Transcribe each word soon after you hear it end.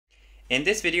In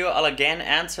this video I'll again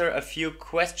answer a few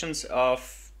questions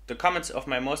of the comments of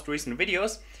my most recent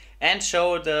videos and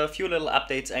show the few little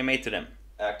updates I made to them.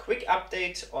 A quick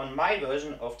update on my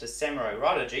version of the Samurai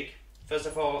router jig. First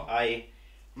of all, I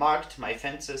marked my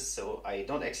fences so I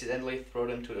don't accidentally throw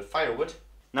them to the firewood.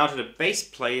 Now to the base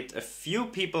plate. A few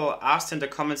people asked in the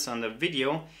comments on the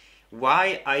video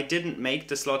why I didn't make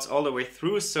the slots all the way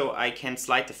through so I can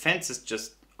slide the fences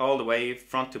just all the way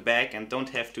front to back and don't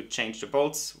have to change the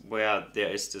bolts where there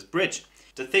is this bridge.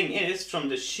 The thing is, from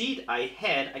the sheet I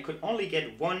had, I could only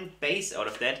get one base out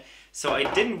of that, so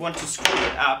I didn't want to screw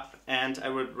it up, and I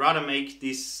would rather make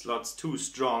these slots too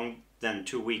strong than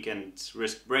too weak and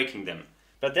risk breaking them.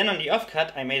 But then on the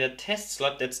offcut I made a test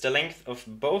slot that's the length of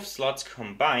both slots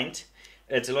combined.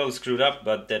 It's a little screwed up,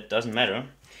 but that doesn't matter.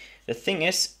 The thing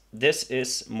is, this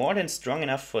is more than strong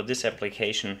enough for this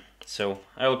application, so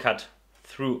I will cut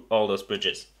through all those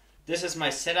bridges. This is my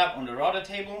setup on the router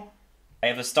table. I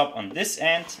have a stop on this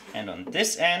end and on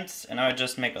this end, and I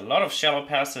just make a lot of shallow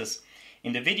passes.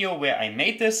 In the video where I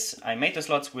made the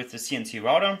slots with the CNC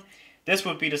router. This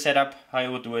would be the setup how I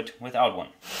would do it without one.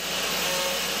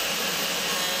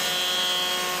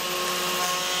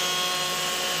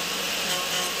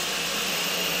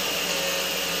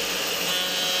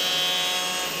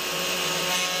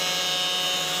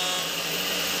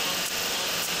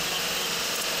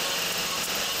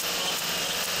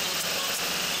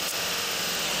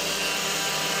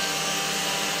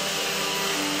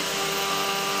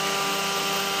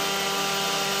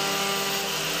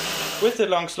 With the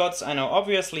long slots I now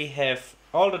obviously have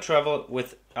all the trouble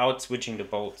without switching the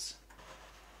bolts.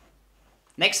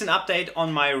 Next, an update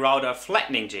on my router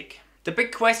flattening jig. The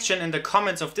big question in the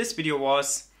comments of this video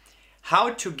was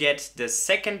how to get the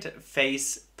second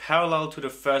face parallel to the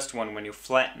first one when you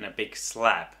flatten a big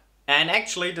slab. And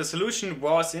actually the solution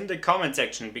was in the comment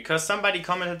section, because somebody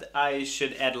commented I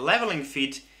should add leveling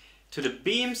feet to the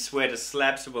beams where the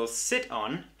slabs will sit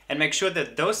on, and make sure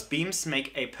that those beams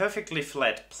make a perfectly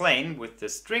flat plane with the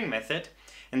string method.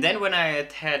 And then when I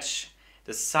attach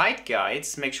the side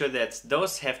guides, make sure that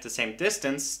those have the same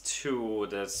distance to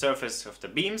the surface of the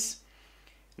beams.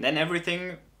 And then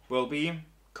everything will be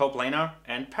coplanar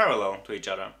and parallel to each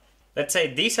other. Let's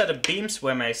say these are the beams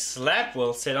where my slab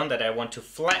will sit on that I want to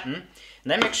flatten.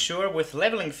 And then make sure with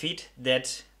leveling feet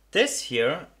that this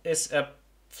here is a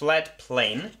flat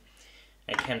plane.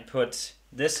 I can put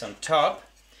this on top.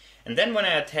 And then when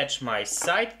I attach my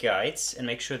side guides and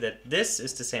make sure that this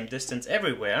is the same distance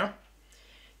everywhere,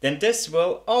 then this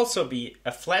will also be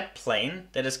a flat plane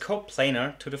that is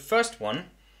coplanar to the first one.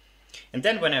 And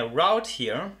then when I route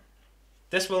here,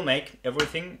 this will make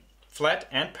everything flat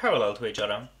and parallel to each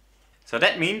other. So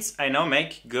that means I now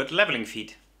make good leveling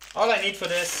feet. All I need for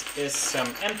this is some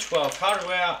M12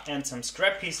 hardware and some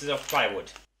scrap pieces of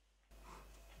plywood.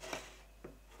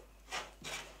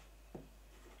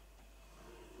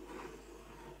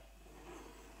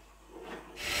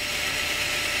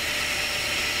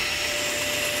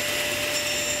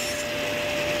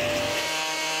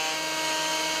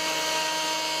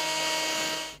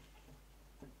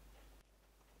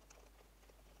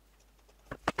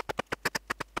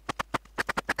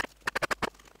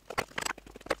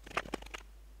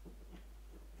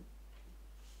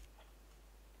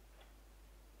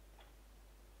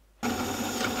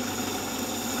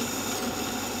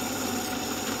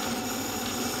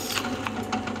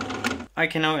 I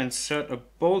can now insert a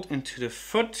bolt into the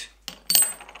foot,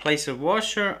 place a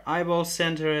washer, eyeball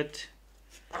center it,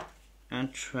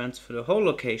 and transfer the hole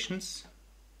locations.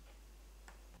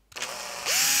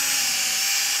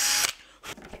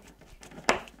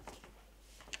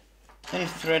 Then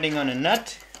threading on a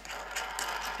nut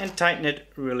and tighten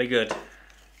it really good.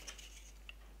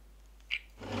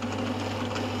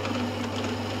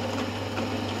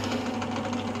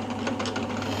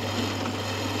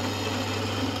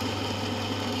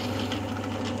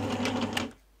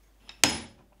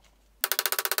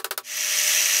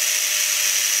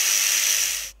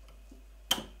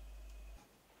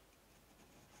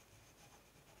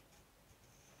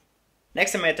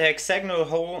 Next I made the hexagonal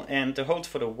hole and the holes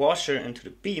for the washer into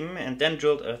the beam, and then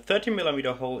drilled a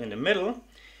 30mm hole in the middle,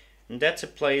 and that's a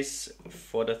place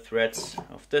for the threads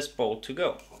of this bolt to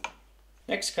go.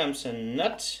 Next comes a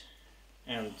nut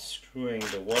and screwing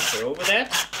the washer over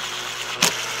that.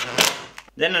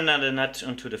 Then another nut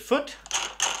onto the foot,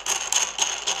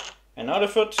 and now the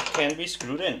foot can be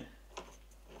screwed in.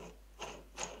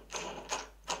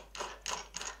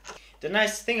 The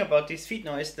nice thing about these feet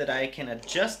now is that I can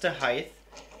adjust the height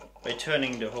by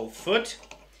turning the whole foot,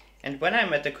 and when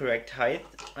I'm at the correct height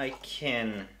I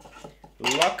can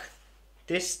lock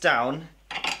this down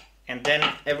and then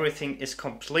everything is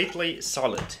completely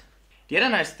solid. The other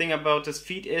nice thing about this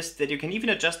feet is that you can even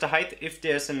adjust the height if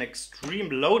there's an extreme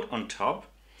load on top,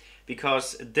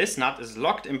 because this nut is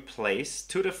locked in place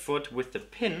to the foot with the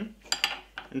pin,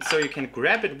 and so you can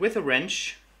grab it with a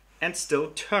wrench and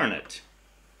still turn it.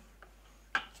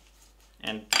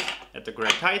 And at the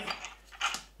correct height,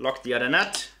 lock the other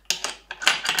nut,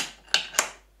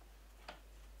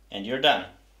 and you're done.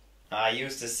 I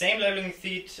used the same leveling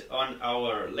feet on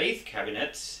our lathe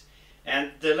cabinet,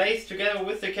 and the lathe together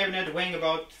with the cabinet weighing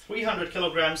about 300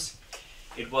 kilograms,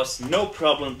 it was no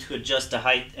problem to adjust the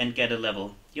height and get a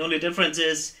level. The only difference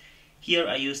is, here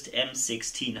I used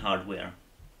M16 hardware.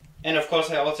 And of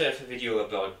course I also have a video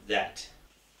about that.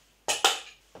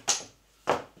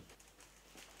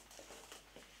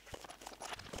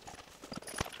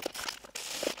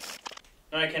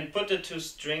 Now I can put the two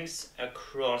strings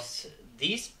across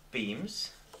these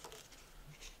beams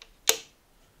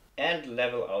and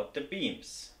level out the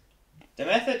beams. The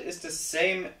method is the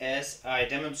same as I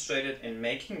demonstrated in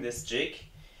making this jig.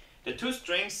 The two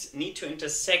strings need to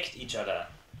intersect each other.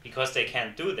 Because they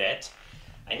can't do that,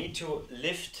 I need to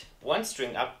lift one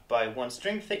string up by one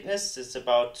string thickness. It's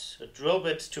about a drill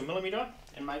bit 2 mm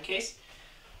in my case.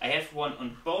 I have one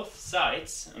on both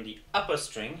sides on the upper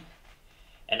string,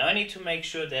 and I need to make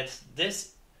sure that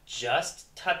this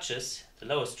just touches the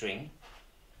lower string.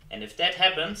 And if that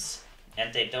happens,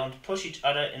 and they don't push each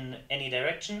other in any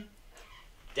direction,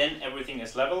 then everything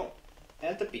is level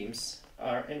and the beams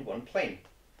are in one plane.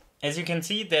 As you can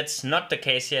see, that's not the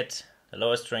case yet. The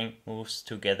lower string moves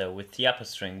together with the upper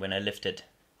string when I lift it.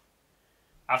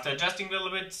 After adjusting a little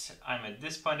bit, I'm at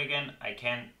this point again. I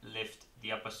can lift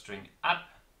the upper string up.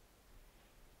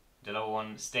 The lower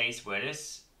one stays where it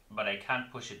is, but I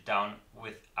can't push it down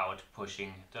without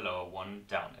pushing the lower one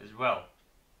down as well.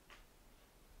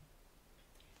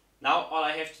 Now all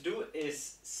I have to do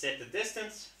is set the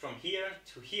distance from here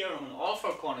to here on all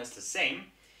four corners the same.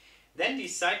 Then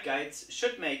these side guides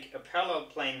should make a parallel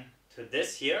plane to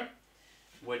this here,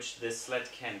 which this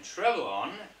sled can travel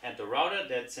on, and the router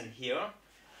that's in here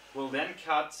will then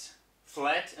cut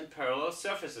flat and parallel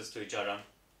surfaces to each other.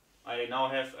 I now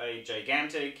have a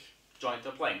gigantic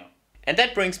jointer planer. And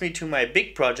that brings me to my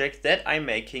big project that I'm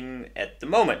making at the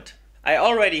moment. I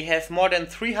already have more than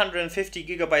 350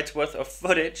 gigabytes worth of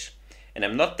footage, and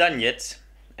I'm not done yet,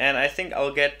 and I think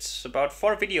I'll get about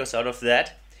 4 videos out of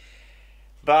that.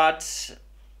 But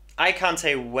I can't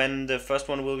say when the first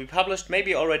one will be published,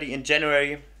 maybe already in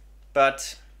January,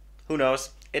 but who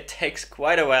knows, it takes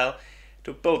quite a while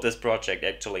to build this project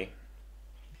actually.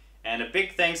 And a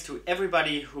big thanks to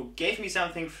everybody who gave me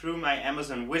something through my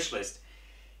Amazon wishlist.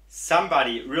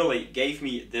 Somebody really gave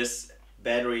me this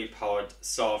battery powered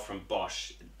saw from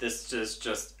Bosch. This is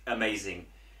just amazing.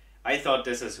 I thought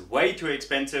this is way too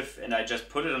expensive, and I just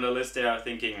put it on the list there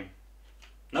thinking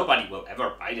nobody will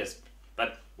ever buy this,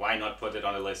 but why not put it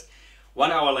on the list?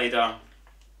 1 hour later,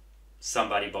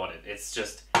 somebody bought it. It's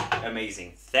just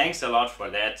amazing. Thanks a lot for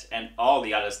that and all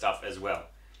the other stuff as well.